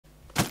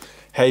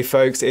Hey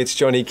folks, it's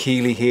Johnny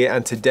Keeley here,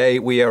 and today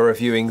we are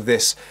reviewing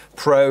this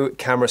Pro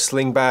camera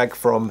sling bag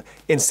from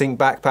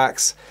Instinct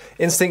Backpacks.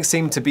 Instinct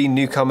seem to be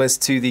newcomers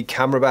to the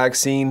camera bag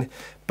scene,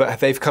 but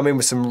they've come in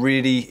with some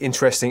really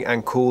interesting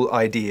and cool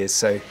ideas,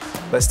 so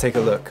let's take a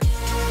look.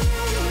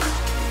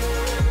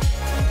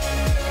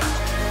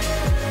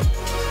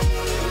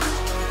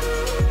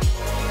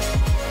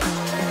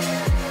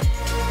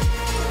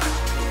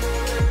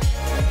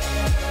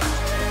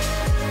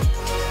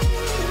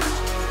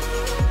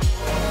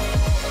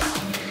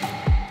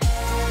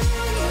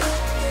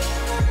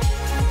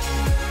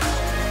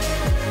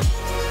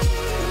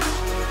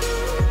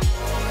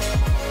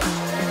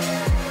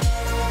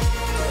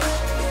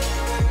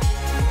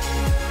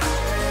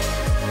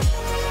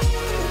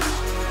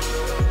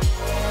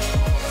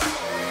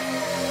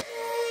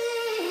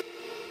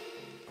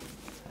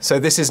 So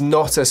this is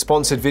not a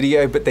sponsored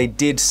video, but they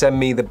did send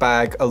me the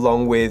bag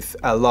along with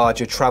a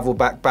larger travel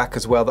backpack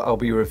as well that I'll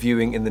be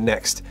reviewing in the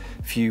next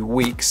few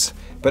weeks.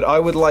 But I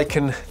would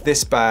liken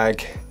this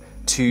bag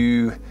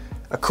to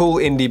a cool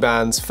indie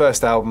band's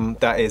first album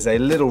that is a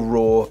little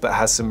raw but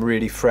has some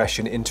really fresh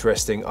and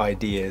interesting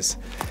ideas.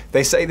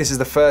 They say this is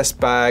the first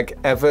bag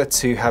ever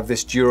to have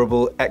this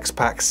durable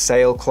X-Pac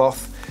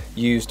sailcloth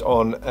used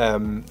on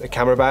a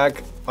camera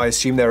bag. I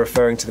assume they're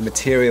referring to the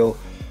material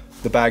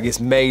the bag is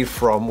made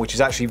from, which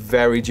is actually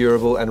very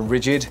durable and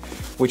rigid,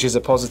 which is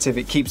a positive.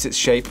 It keeps its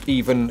shape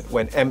even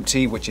when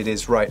empty, which it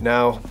is right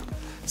now.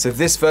 So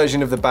this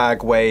version of the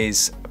bag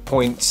weighs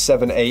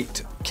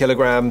 0.78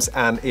 kilograms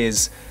and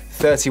is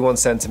 31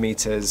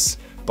 centimeters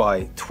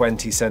by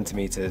 20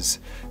 centimeters.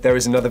 There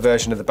is another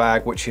version of the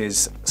bag which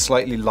is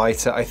slightly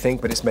lighter, I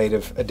think, but it's made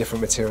of a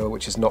different material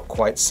which is not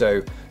quite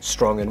so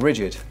strong and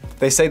rigid.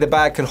 They say the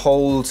bag can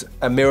hold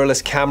a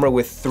mirrorless camera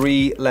with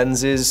 3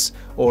 lenses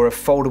or a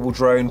foldable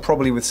drone,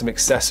 probably with some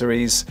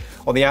accessories.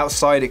 On the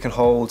outside, it can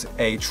hold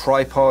a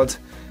tripod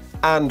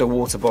and a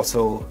water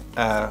bottle,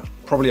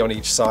 probably on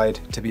each side,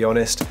 to be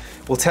honest.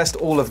 We'll test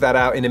all of that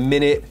out in a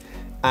minute,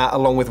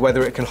 along with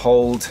whether it can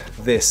hold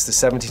this, the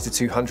 70 to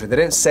 200. They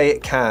don't say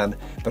it can,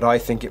 but I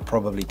think it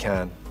probably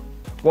can.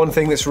 One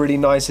thing that's really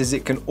nice is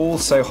it can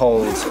also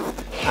hold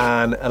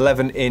an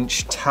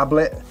 11-inch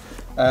tablet.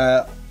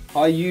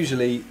 I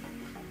usually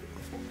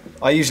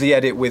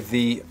edit with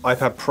the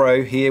iPad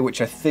Pro here, which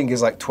I think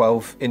is like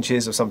 12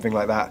 inches or something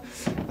like that.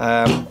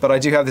 But I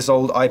do have this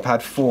old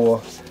iPad 4,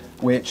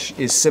 which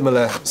is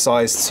similar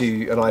size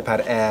to an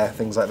iPad Air,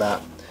 things like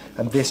that.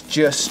 And this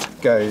just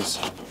goes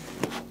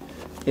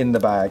in the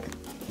bag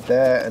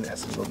there, and it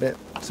has a little bit,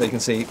 so you can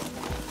see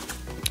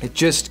it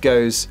just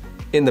goes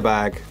in the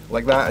bag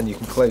like that, and you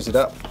can close it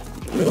up.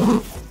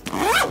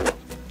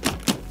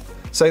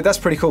 So that's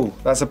pretty cool.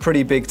 That's a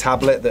pretty big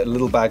tablet that a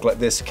little bag like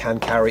this can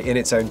carry in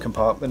its own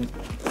compartment.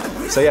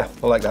 So yeah,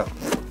 I like that.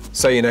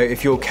 So, you know,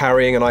 if you're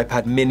carrying an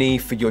iPad mini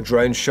for your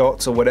drone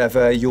shots or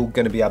whatever, you're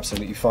going to be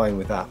absolutely fine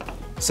with that.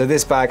 So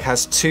this bag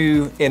has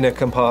 2 inner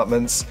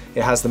compartments.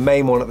 It has the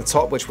main one at the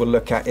top, which we'll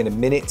look at in a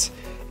minute,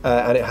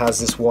 and it has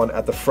this one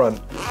at the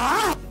front.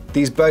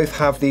 These both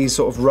have these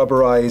sort of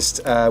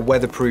rubberized,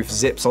 weatherproof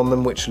zips on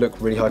them, which look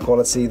really high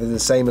quality. They're the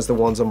same as the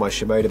ones on my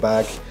Shimoda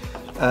bag.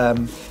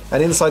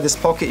 And inside this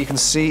pocket, you can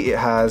see it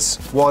has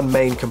one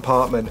main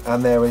compartment,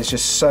 and there is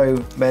just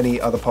so many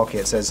other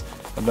pockets. There's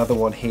another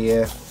one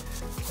here,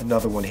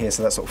 another one here.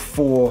 So that's sort of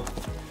 4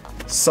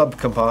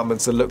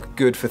 sub-compartments that look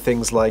good for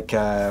things like,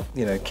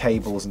 you know,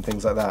 cables and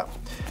things like that.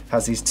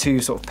 Has these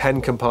 2 sort of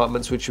pen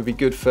compartments, which would be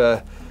good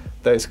for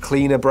those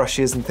cleaner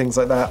brushes and things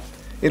like that.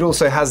 It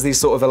also has these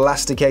sort of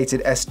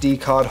elasticated SD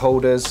card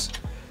holders,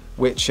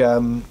 which, you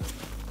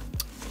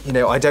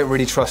know, I don't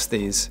really trust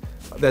these.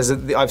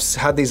 I've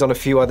had these on a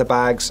few other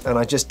bags and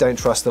I just don't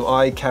trust them.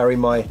 I carry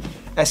my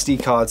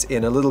SD cards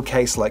in a little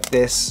case like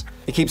this.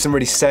 It keeps them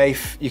really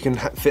safe. You can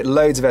fit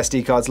loads of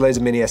SD cards, loads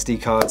of mini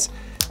SD cards,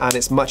 and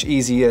it's much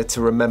easier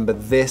to remember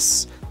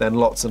this than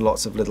lots and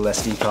lots of little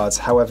SD cards.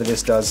 However,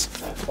 this does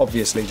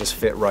obviously just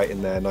fit right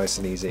in there, nice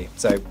and easy.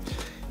 So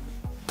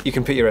you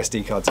can put your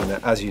SD cards in there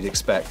as you'd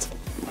expect.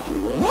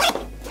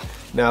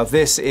 Now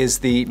this is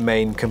the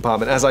main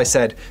compartment. As I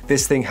said,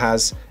 this thing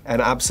has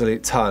an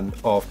absolute ton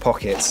of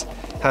pockets.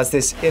 It has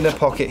this inner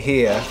pocket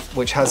here,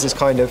 which has this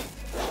kind of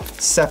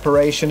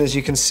separation, as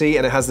you can see,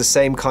 and it has the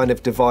same kind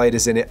of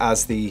dividers in it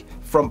as the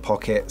front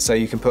pocket, so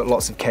you can put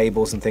lots of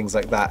cables and things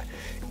like that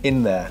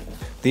in there.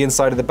 The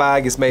inside of the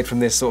bag is made from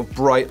this sort of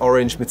bright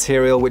orange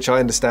material, which I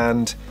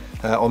understand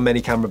on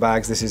many camera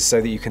bags, this is so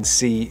that you can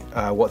see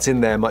what's in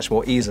there much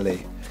more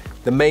easily.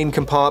 The main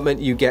compartment,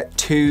 you get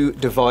 2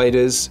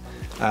 dividers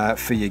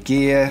for your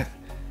gear,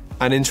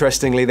 and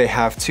interestingly they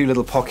have 2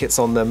 little pockets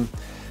on them.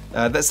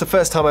 That's the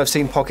first time I've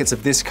seen pockets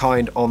of this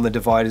kind on the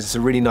dividers. It's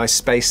a really nice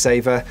space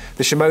saver.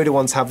 The Shimoda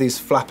ones have these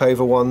flap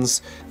over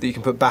ones that you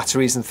can put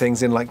batteries and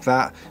things in like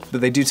that,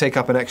 but they do take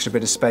up an extra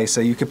bit of space, so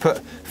you could put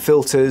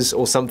filters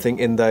or something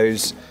in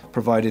those,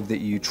 provided that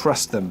you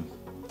trust them.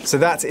 So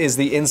that is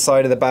the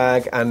inside of the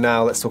bag, and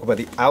now let's talk about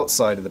the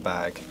outside of the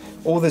bag.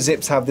 All the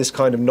zips have this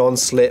kind of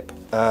non-slip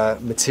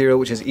material,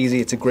 which is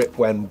easier to grip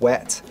when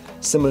wet.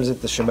 similar to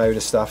the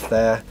Shimoda stuff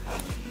there.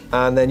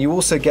 And then you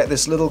also get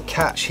this little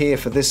catch here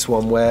for this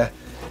one where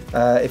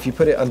if you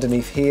put it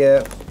underneath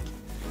here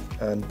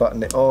and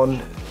button it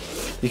on,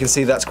 you can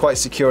see that's quite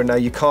secure. Now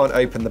you can't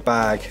open the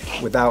bag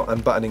without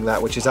unbuttoning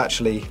that, which is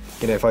actually,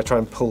 you know, if I try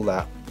and pull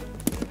that,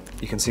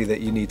 you can see that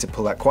you need to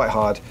pull that quite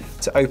hard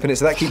to open it.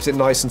 So that keeps it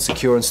nice and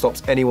secure and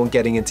stops anyone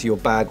getting into your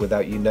bag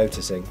without you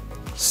noticing.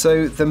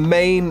 So the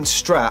main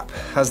strap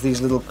has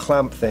these little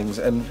clamp things,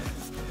 and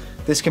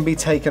this can be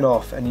taken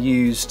off and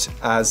used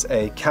as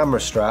a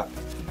camera strap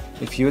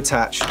if you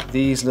attach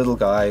these little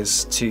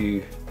guys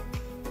to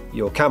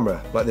your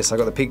camera, like this. I've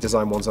got the Peak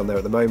Design ones on there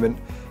at the moment.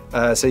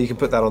 So you can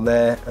put that on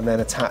there and then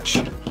attach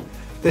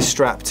this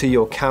strap to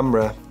your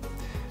camera.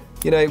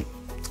 You know,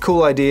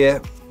 cool idea.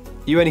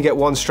 You only get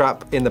one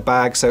strap in the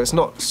bag, so it's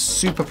not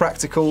super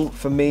practical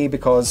for me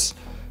because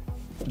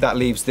that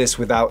leaves this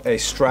without a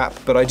strap,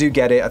 but I do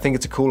get it. I think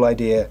it's a cool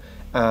idea,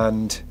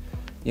 and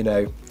you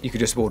know, you could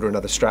just order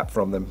another strap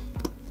from them.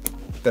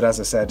 But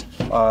as I said,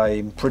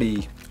 I'm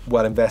pretty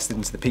well invested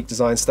into the Peak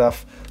Design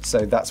stuff,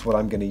 so that's what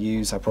I'm going to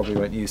use. I probably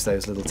won't use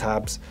those little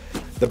tabs.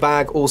 The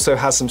bag also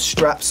has some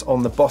straps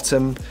on the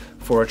bottom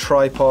for a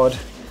tripod,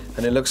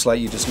 and it looks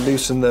like you just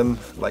loosen them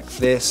like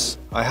this.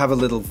 I have a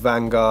little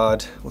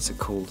Vanguard, what's it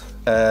called?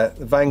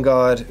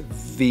 Vanguard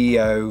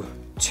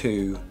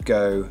VO2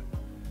 Go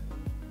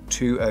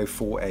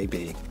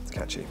 204AB, it's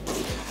catchy.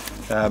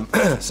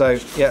 So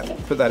yeah,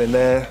 put that in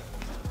there.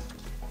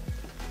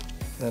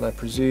 Then I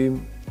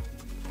presume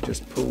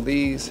just pull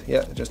these.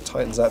 Yeah, it just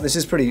tightens up. This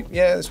is pretty,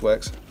 yeah, this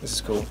works. This is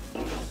cool.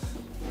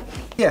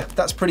 Yeah,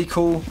 that's pretty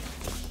cool.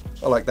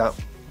 I like that.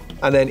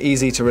 And then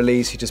easy to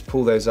release, you just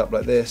pull those up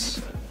like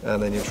this,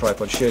 and then your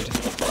tripod should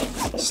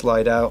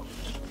slide out.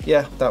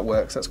 Yeah, that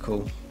works, that's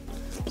cool.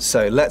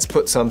 So let's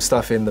put some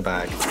stuff in the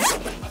bag.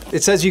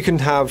 It says you can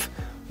have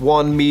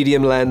one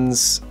medium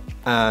lens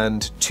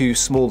and two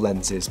small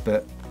lenses,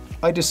 but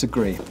I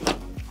disagree.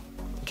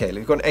 Okay,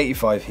 we've got an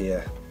 85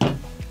 here.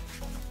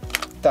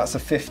 That's a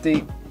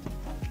 50.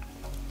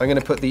 I'm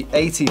gonna put the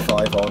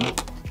 85 on.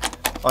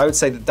 I would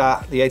say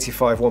that the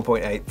 85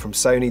 1.8 from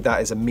Sony,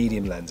 that is a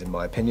medium lens in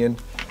my opinion.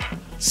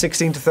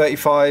 16 to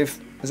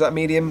 35, is that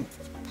medium?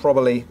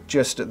 Probably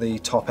just at the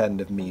top end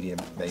of medium,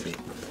 maybe.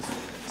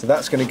 So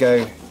that's gonna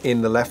go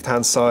in the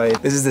left-hand side.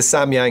 This is the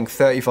Samyang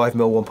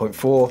 35mm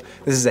 1.4.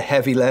 This is a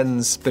heavy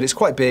lens, but it's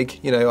quite big.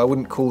 You know, I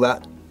wouldn't call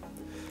that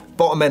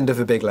bottom end of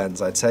a big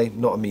lens, I'd say,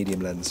 not a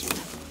medium lens.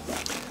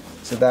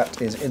 So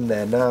that is in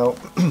there now.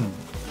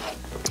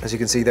 As you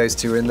can see, those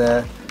two are in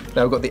there.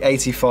 Now we've got the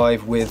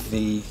 85 with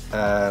the,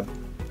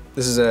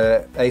 this is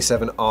a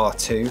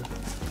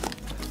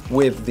A7R2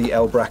 with the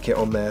L bracket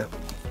on there.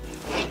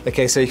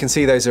 Okay, so you can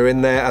see those are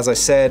in there. As I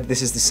said,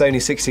 this is the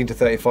Sony 16 to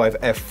 35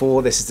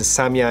 f4. This is the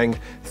Samyang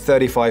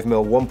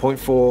 35mm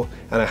 1.4,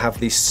 and I have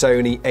the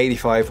Sony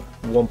 85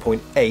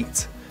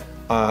 1.8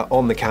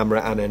 on the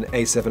camera and an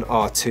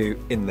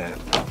A7R2 in there.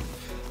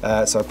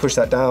 So I push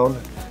that down.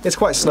 It's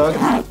quite snug,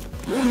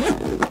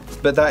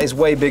 but that is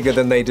way bigger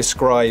than they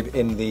describe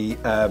in the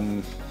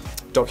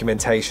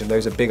documentation.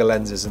 Those are bigger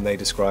lenses than they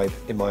describe,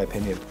 in my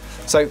opinion.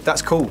 So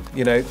that's cool.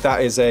 You know,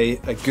 that is a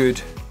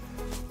good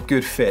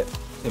fit,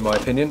 in my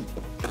opinion.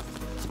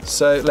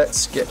 So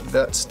let's get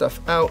that stuff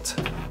out,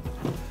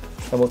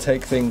 and we'll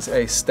take things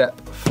a step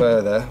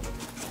further.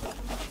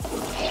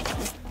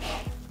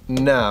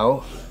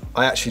 Now,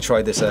 I actually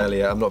tried this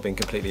earlier, I'm not being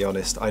completely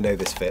honest, I know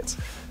this fits.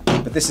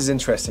 But this is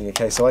interesting,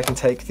 okay, so I can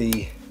take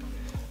the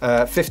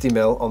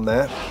 50mm on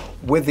there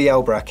with the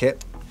L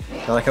bracket,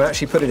 and I can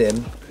actually put it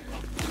in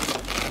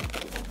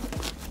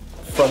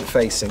front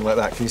facing like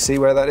that. Can you see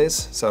where that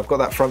is? So I've got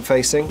that front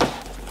facing.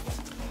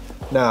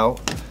 Now,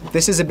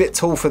 this is a bit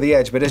tall for the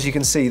edge, but as you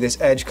can see, this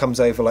edge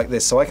comes over like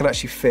this, so I can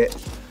actually fit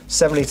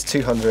 70 to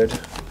 200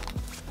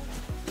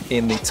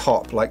 in the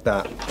top like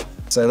that.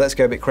 So let's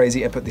go a bit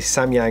crazy and put the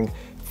Samyang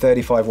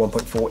 35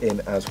 1.4 in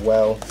as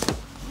well.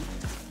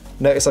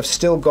 Notice I've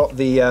still got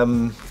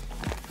the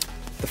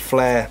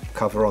flare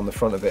cover on the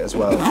front of it as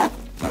well.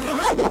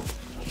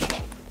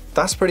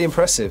 That's pretty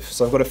impressive.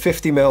 So I've got a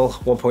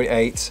 50mm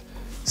 1.8,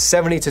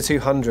 70 to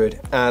 200,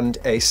 and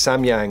a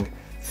Samyang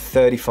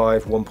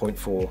 35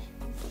 1.4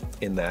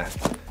 in there.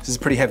 This is a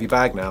pretty heavy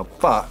bag now,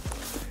 but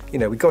you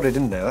know, we got it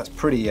in there. That's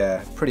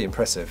pretty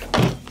impressive.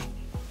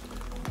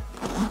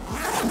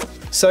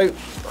 So,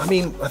 I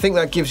mean, I think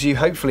that gives you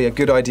hopefully a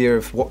good idea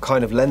of what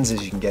kind of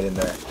lenses you can get in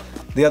there.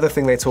 The other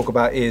thing they talk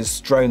about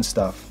is drone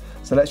stuff.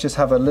 So let's just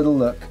have a little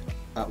look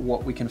at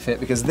what we can fit,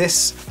 because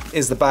this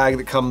is the bag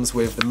that comes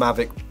with the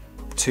Mavic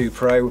 2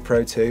 Pro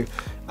 2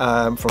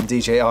 from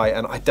DJI,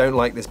 and I don't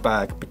like this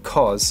bag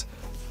because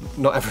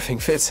not everything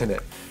fits in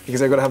it,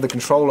 because I've got to have the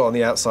controller on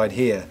the outside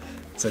here.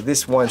 So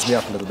this winds me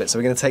up a little bit. So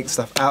we're going to take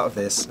stuff out of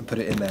this and put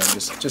it in there and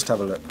just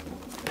have a look.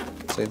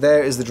 So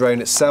there is the drone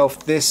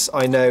itself. This,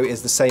 I know,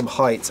 is the same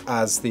height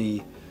as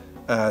the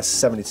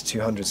 70 to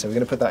 200, so we're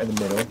going to put that in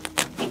the middle.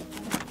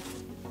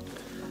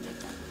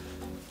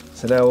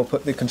 So now we'll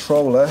put the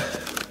controller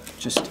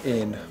just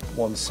in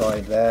one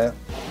side there.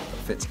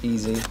 That fits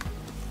easy.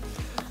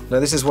 Now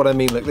this is what I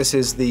mean, look, this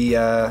is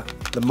the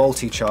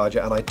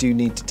multi-charger, and I do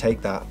need to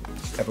take that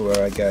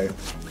everywhere I go.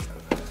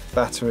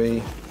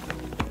 Battery.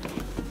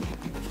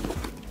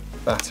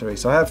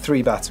 So I have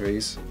 3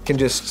 batteries. You can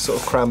just sort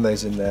of cram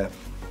those in there.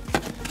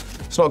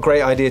 It's not a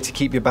great idea to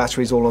keep your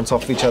batteries all on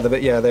top of each other,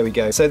 but yeah, there we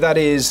go. So that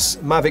is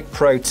Mavic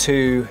Pro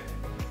 2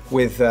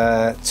 with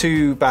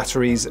 2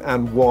 batteries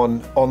and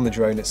 1 on the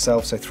drone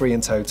itself, so 3 in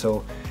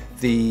total.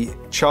 The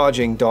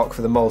charging dock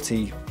for the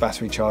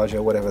multi-battery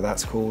charger, whatever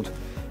that's called,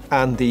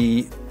 and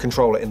the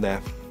controller in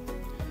there.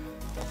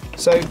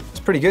 So it's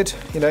pretty good,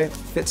 you know,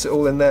 fits it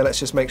all in there. Let's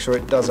just make sure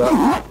it does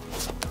up.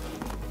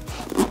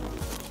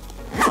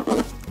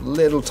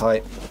 Little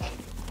tight,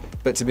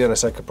 but to be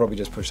honest, I could probably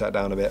just push that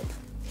down a bit.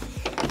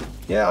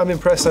 Yeah, I'm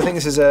impressed. I think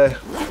this is a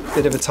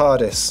bit of a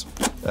TARDIS,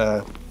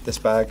 this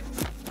bag.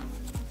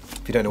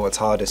 If you don't know what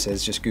TARDIS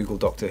is, just Google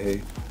Doctor Who.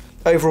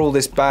 Overall,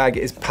 this bag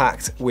is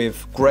packed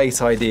with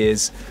great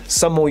ideas,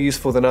 some more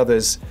useful than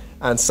others,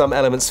 and some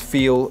elements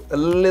feel a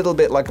little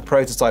bit like a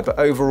prototype, but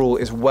overall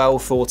is well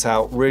thought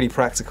out, really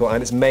practical,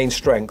 and its main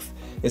strength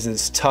is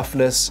its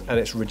toughness and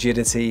its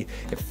rigidity.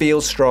 It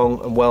feels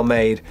strong and well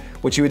made,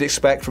 which you would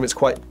expect from its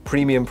quite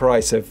premium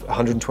price of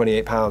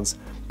 £128.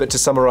 But to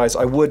summarize,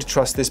 I would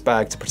trust this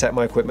bag to protect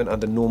my equipment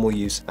under normal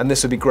use, and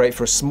this would be great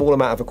for a small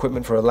amount of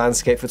equipment for a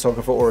landscape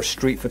photographer or a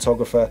street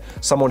photographer,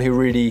 someone who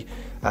really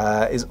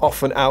is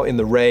often out in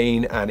the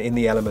rain and in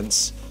the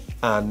elements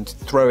and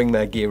throwing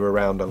their gear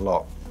around a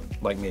lot,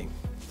 like me.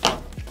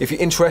 If you're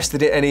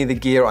interested in any of the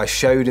gear I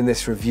showed in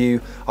this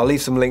review, I'll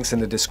leave some links in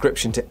the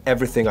description to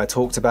everything I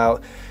talked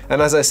about.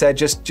 And as I said,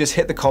 just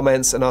hit the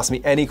comments and ask me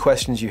any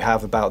questions you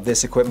have about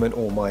this equipment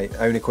or my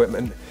own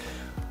equipment.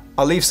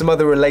 I'll leave some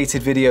other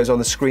related videos on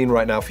the screen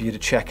right now for you to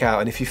check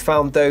out, and if you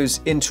found those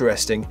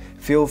interesting,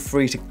 feel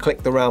free to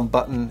click the round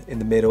button in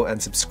the middle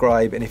and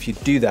subscribe, and if you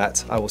do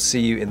that, I will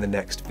see you in the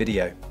next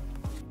video.